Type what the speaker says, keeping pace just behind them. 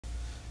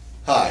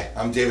Hi,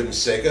 I'm David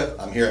Maseka.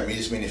 I'm here at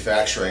Metis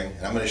Manufacturing,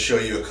 and I'm going to show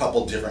you a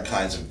couple different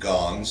kinds of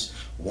gongs.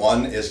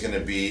 One is going to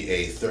be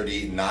a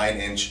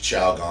 39-inch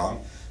Chao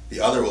Gong.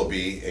 The other will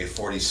be a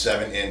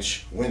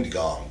 47-inch wind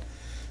gong,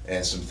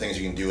 and some things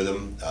you can do with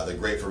them. They're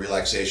great for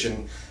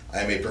relaxation.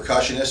 I'm a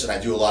percussionist, and I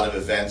do a lot of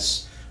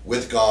events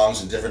with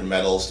gongs and different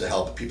metals to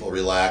help people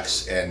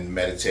relax and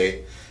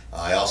meditate.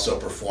 I also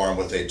perform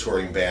with a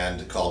touring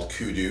band called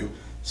Kudu,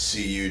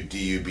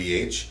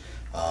 C-U-D-U-B-H.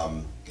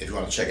 If you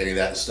want to check any of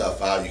that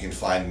stuff out, you can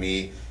find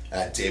me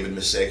at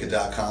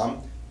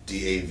davidmaseka.com,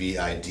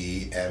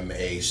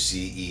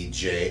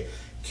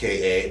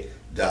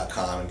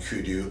 DAVIDMACEJKA.com, and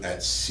Kudu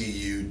at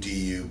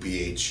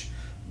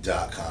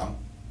CUDUBH.com.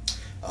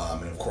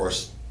 And of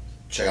course,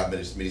 check out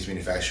Metis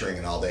Manufacturing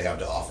and all they have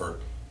to offer.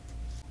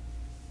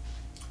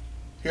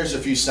 Here's a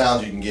few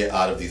sounds you can get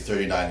out of the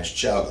 39-inch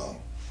Chao Gong.